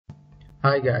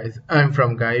Hi guys, I'm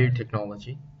from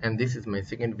geiri.tech and this is my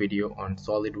second video on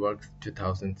SolidWorks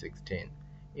 2016.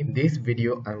 In this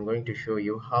video, I'm going to show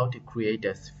you how to create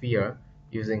a sphere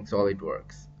using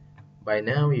SolidWorks. By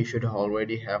now, you should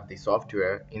already have the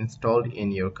software installed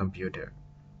in your computer.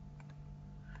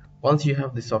 Once you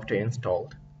have the software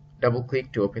installed,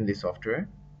 double-click to open the software.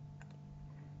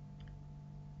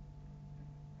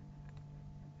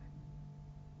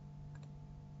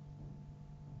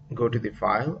 Go to the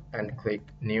file and click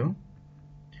New.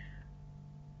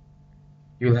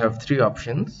 You'll have three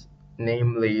options,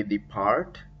 namely the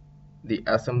part, the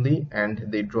assembly,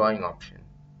 and the drawing option.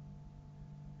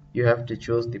 You have to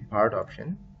choose the part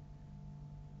option.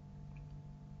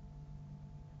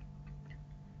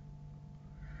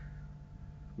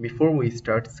 Before we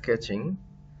start sketching,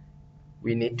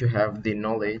 we need to have the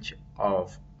knowledge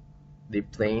of the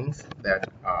planes that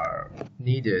are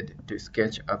needed to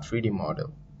sketch a 3D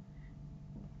model.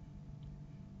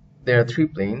 There are three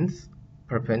planes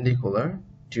perpendicular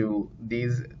to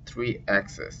these three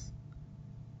axes.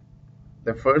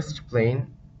 The first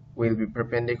plane will be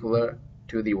perpendicular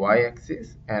to the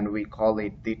y-axis and we call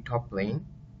it the top plane.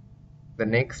 The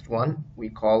next one we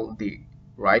call the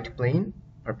right plane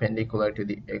perpendicular to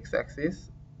the x-axis,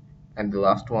 and the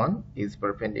last one is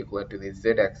perpendicular to the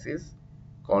z-axis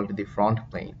called the front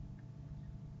plane.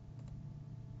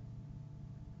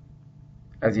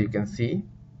 As you can see,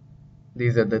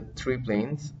 these are the three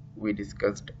planes we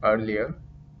discussed earlier.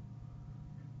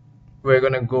 We're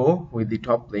gonna go with the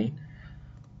top plane.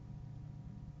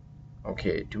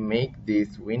 Okay, to make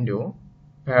this window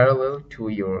parallel to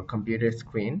your computer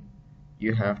screen,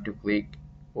 you have to click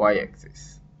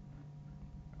y-axis.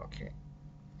 Okay,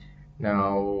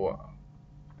 now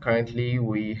currently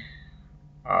we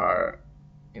are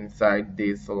inside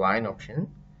this line option,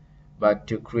 but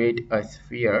to create a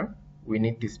sphere we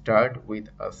need to start with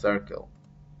a circle.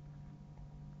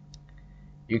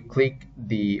 You click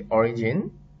the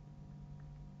origin,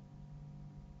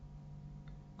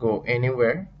 go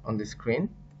anywhere on the screen,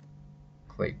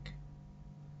 click.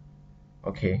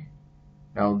 Okay,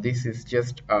 now this is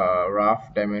just a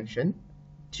rough dimension.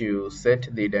 To set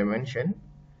the dimension,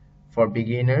 for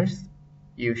beginners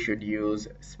you should use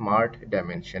smart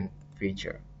dimension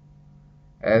feature.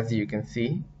 As you can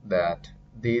see that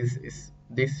this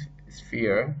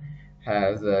sphere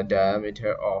has a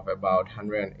diameter of about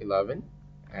 111,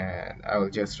 and I will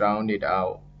just round it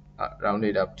up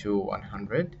to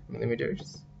 100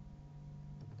 millimeters.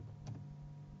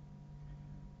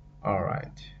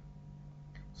 Alright,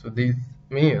 so this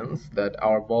means that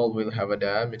our ball will have a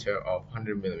diameter of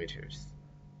 100 millimeters.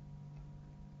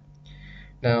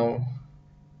 Now,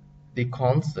 the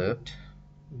concept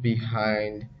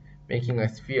behind making a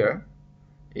sphere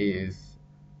is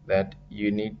that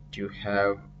you need to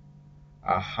have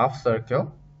a half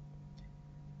circle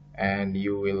and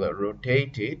you will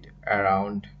rotate it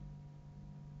around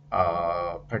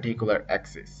a particular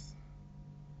axis.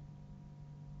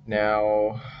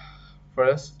 Now,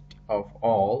 first of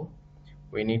all,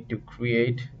 we need to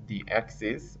create the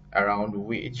axis around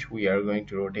which we are going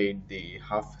to rotate the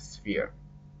half sphere.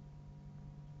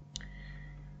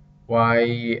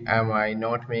 Why am I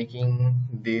not making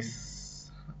this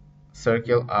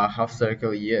circle a half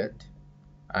circle yet?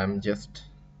 I'm just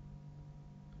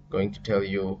going to tell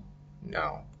you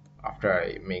now after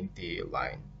I make the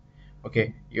line.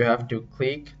 Okay, you have to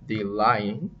click the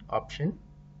line option,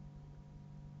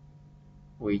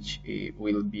 which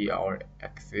will be our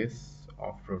axis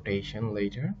of rotation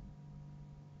later,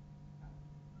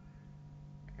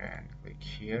 and click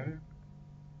here.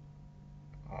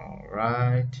 All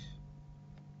right.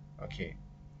 Okay,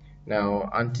 now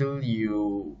until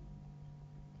you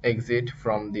exit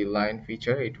from the line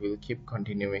feature, it will keep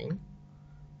continuing,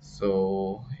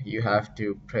 so you have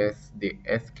to press the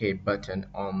escape button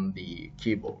on the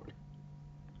keyboard.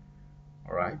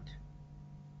 All right,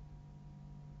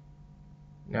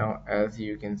 now as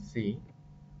you can see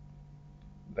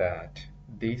that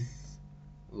this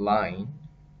line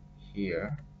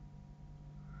here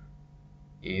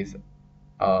is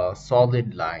a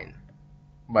solid line,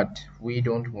 but we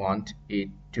don't want it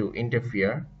to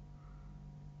interfere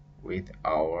with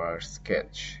our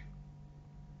sketch.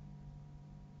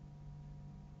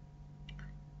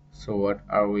 So what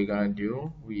are we gonna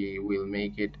do? We will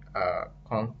make it a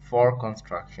for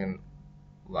construction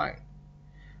line.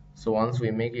 So once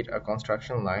we make it a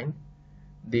construction line,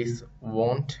 this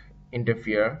won't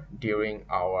interfere during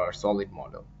our solid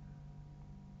model,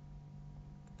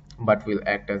 but will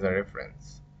act as a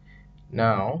reference.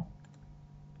 Now,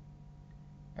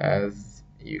 as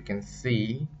you can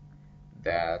see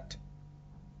that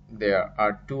there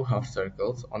are two half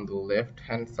circles on the left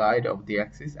hand side of the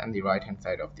axis and the right hand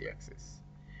side of the axis.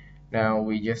 Now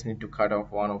we just need to cut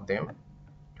off one of them.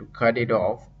 To cut it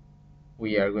off,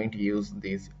 we are going to use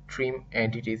this trim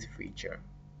entities feature.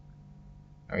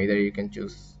 Now either you can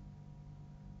choose,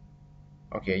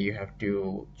 okay, you have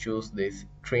to choose this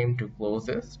trim to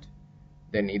closest,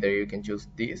 then either you can choose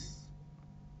this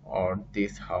or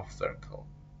this half circle.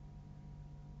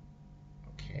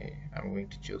 Okay, I'm going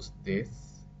to choose this.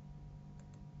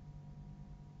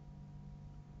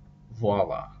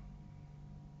 Voila.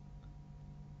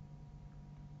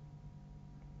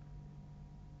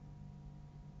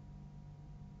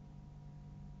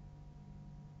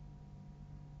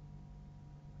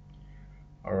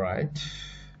 Alright,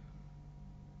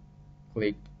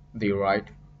 click the right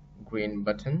green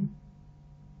button.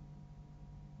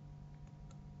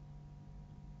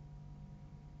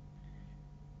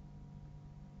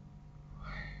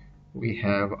 We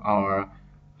have our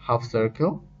half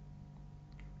circle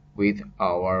with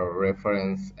our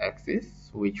reference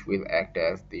axis, which will act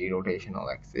as the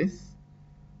rotational axis.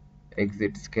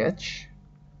 Exit sketch,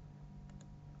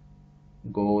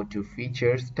 go to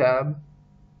features tab.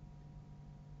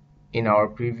 In our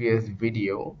previous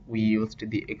video, we used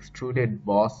the extruded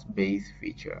boss base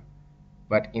feature,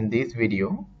 but in this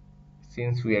video,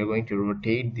 since we are going to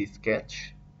rotate the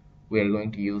sketch, we are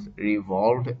going to use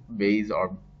revolved base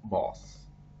or boss.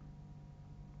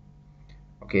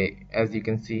 Okay, as you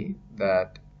can see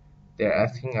that they're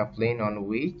asking a plane on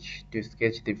which to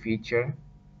sketch the feature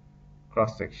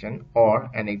cross section or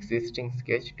an existing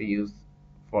sketch to use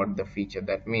for the feature.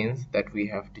 That means that we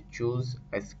have to choose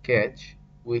a sketch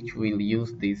which will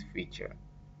use this feature.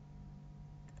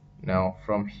 Now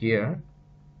from here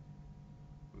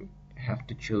we have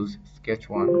to choose sketch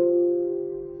 1.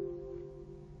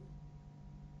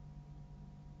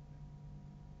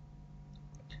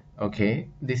 Okay,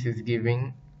 this is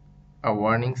giving a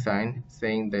warning sign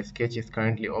saying the sketch is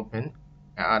currently open.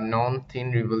 A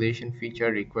non-thin revelation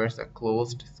feature requires a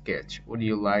closed sketch. Would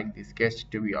you like the sketch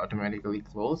to be automatically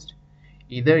closed?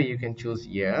 Either you can choose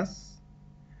yes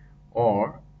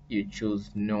or you choose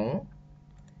no,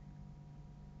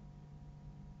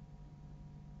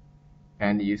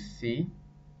 and you see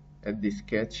that the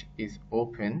sketch is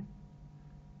open.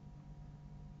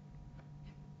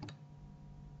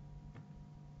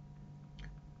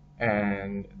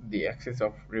 And the axis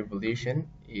of revolution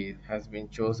has been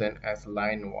chosen as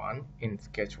line 1 in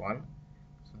sketch 1.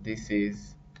 So this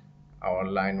is our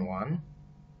line 1.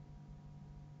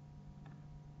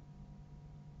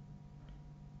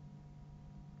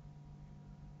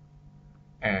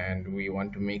 And we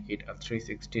want to make it a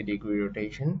 360-degree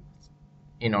rotation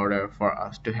in order for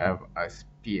us to have a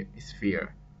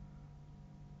sphere.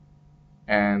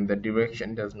 And the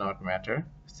direction does not matter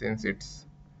since it's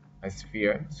a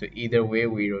sphere, so either way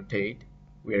we rotate,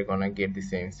 we are gonna get the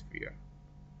same sphere.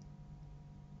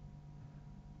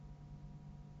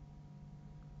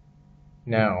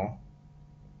 Now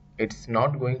it's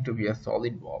not going to be a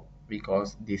solid ball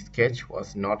because the sketch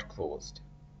was not closed.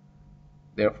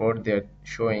 Therefore they're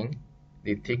showing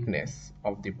the thickness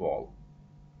of the ball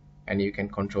and you can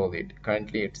control it.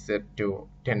 Currently it's set to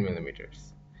 10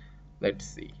 millimeters. Let's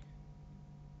see.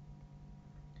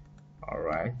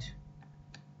 Alright,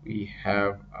 we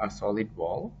have a solid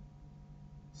ball.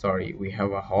 Sorry, we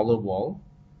have a hollow ball.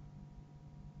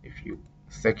 If you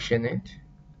section it,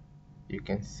 you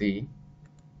can see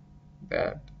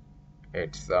that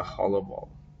it's a hollow ball.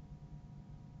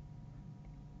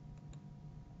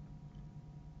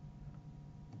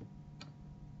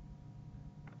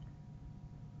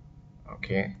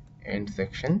 Okay, end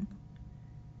section.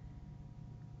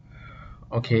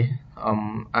 Okay,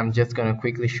 I'm just gonna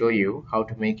quickly show you how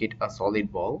to make it a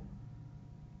solid ball.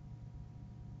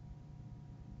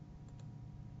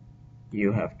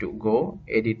 You have to go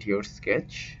edit your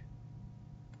sketch.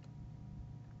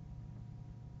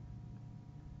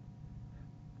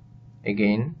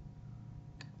 Again,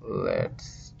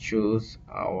 let's choose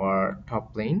our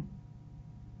top plane.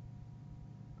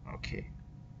 Okay,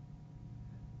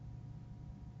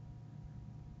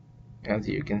 as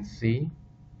you can see,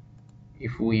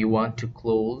 if we want to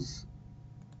close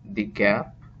the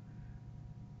gap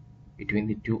between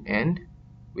the two ends,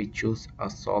 we choose a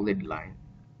solid line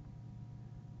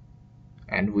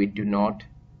and we do not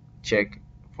check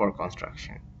for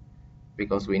construction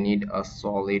because we need a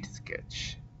solid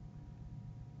sketch.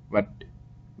 But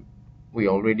we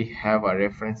already have a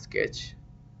reference sketch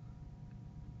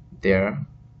there,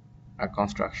 a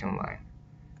construction line.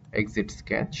 Exit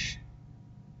sketch.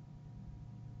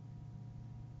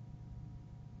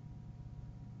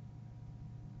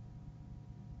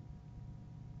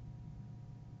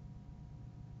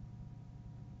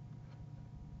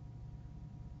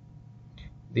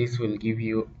 This will give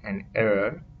you an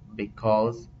error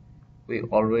because we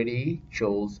already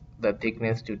chose the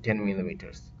thickness to 10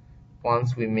 millimeters.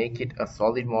 Once we make it a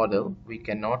solid model, we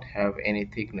cannot have any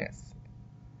thickness.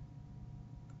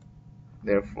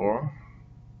 Therefore,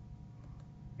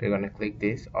 we're going to click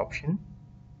this option.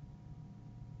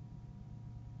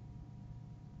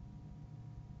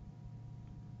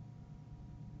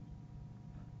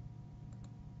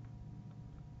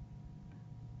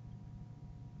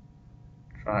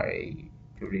 Try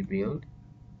to rebuild.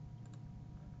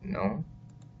 No.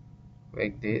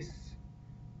 Like this.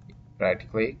 Right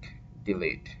click,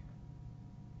 delete.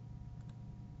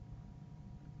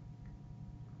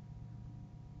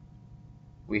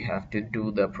 We have to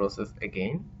do the process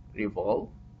again. Revolve,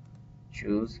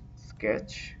 choose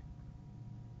sketch.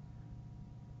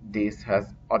 This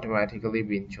has automatically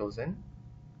been chosen,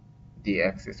 the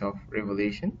axis of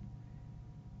revolution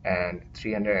and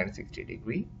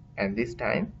 360-degree, and this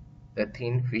time the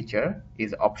thin feature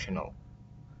is optional.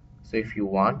 So if you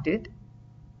want it,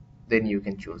 then you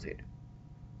can choose it,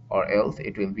 or else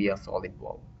it will be a solid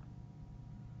wall.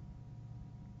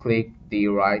 Click the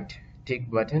right tick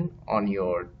button on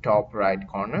your top right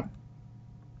corner.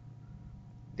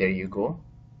 There you go,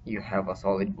 you have a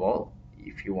solid wall.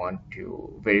 If you want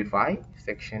to verify,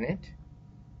 section it.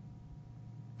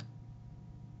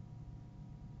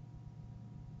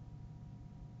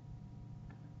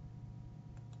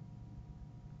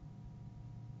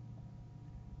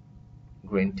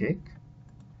 Green tick.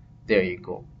 There you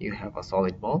go, you have a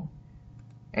solid wall.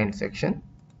 End section.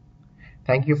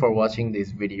 Thank you for watching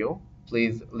this video.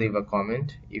 Please leave a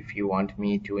comment if you want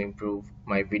me to improve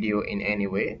my video in any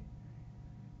way,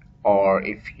 or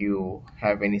if you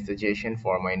have any suggestion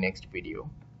for my next video.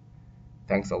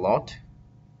 Thanks a lot.